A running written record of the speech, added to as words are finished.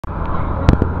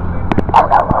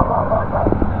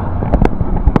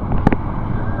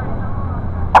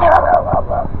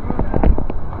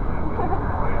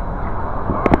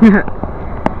Amazing!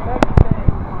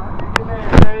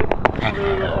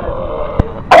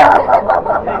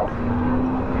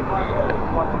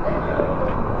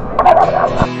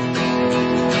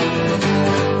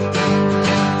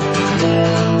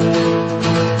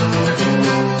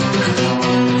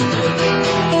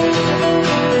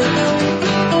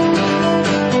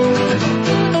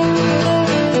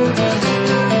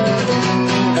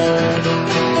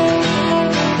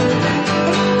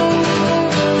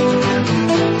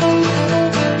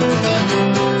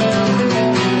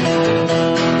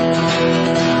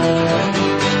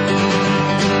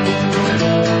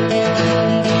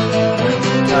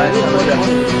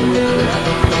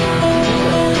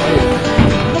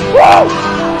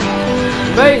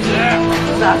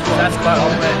 Sasquad all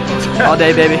day. All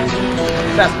day, baby.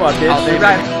 Sasquad, bitch. All day,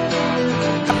 baby.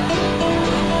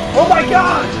 Oh my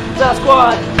god!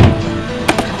 Sasquad!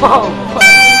 Oh!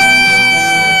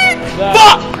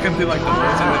 Fuck! I can do like the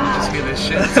words and then just hear this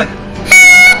shit. It's like,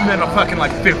 and then fucking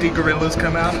like 50 gorillas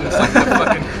come out and it's like the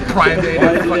fucking prime day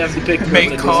and fucking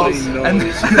mate calls. And then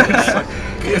it's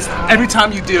like, every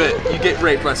time you do it, you get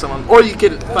raped by someone. Or you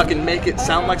could fucking make it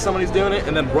sound like somebody's doing it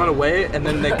and then run away and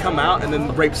then they come out and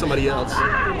then rape somebody else.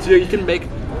 So you can make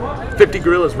 50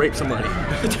 gorillas rape somebody.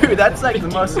 Dude, that's like the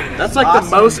most. That's like awesome.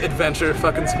 The most adventure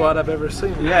fucking squad I've ever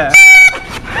seen. Yeah.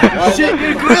 Shit,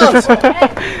 you're gorillas!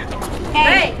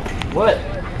 Hey! What?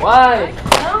 Why?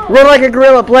 No. Run like a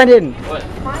gorilla, blend in. What?